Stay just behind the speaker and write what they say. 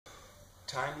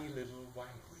tiny little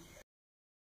winery.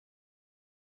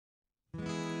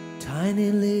 Tiny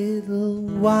little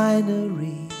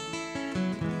winery,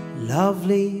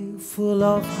 lovely, full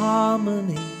of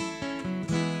harmony.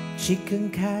 Chicken,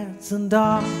 cats and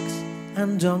dogs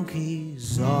and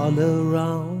donkeys all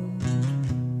around.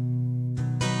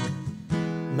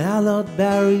 Merlot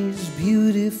berries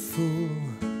beautiful,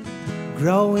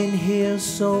 growing here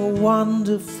so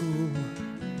wonderful.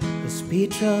 Is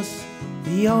Petrus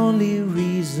the only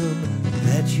reason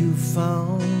that you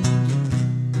found?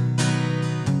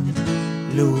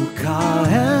 Luca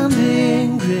and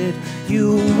Ingrid,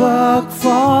 you work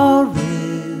for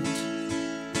it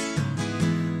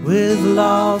with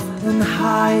love and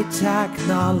high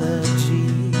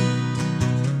technology.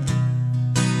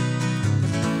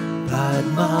 But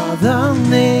Mother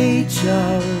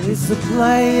Nature is the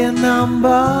player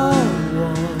number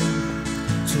one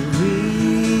to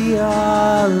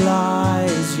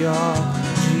realize your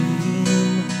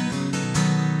dream.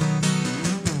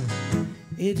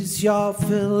 It is your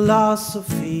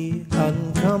philosophy,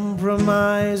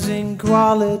 uncompromising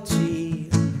quality,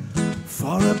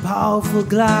 for a powerful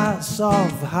glass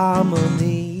of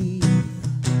harmony.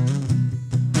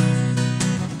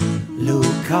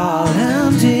 Luca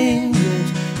and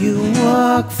Ingrid, you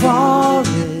work for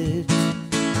it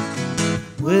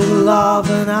with love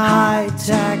and high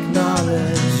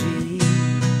technology.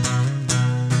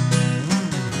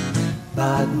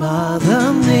 But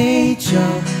Mother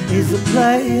Nature is the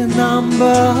player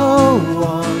number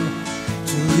one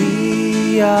to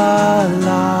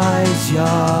realize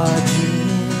your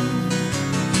dream.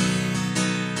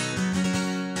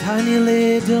 Tiny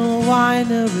little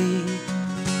winery,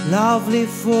 lovely,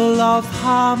 full of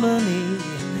harmony.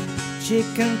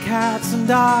 Chicken, cats and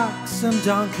dogs and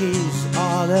donkeys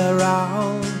all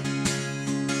around.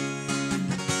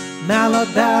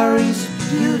 Merlot berries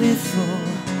beautiful,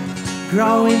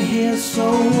 growing here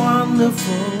so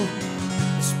wonderful.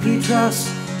 Is Petrus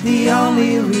the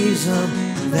only reason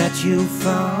that you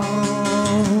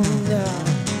found?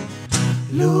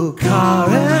 Luca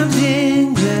and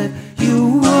Ingrid,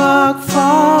 you work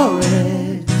for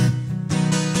it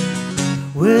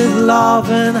with love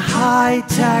and high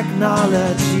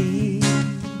technology.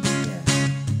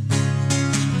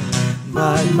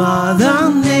 But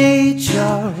Mother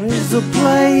Nature is the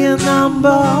player number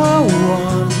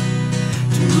one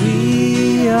to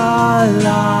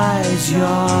realize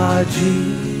your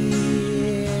dream.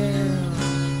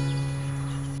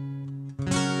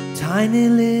 Tiny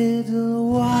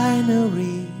little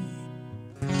winery,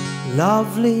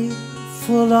 lovely,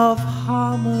 full of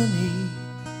harmony.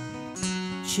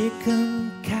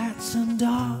 Chicken, cats and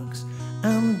dogs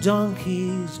and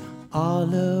donkeys all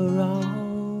around.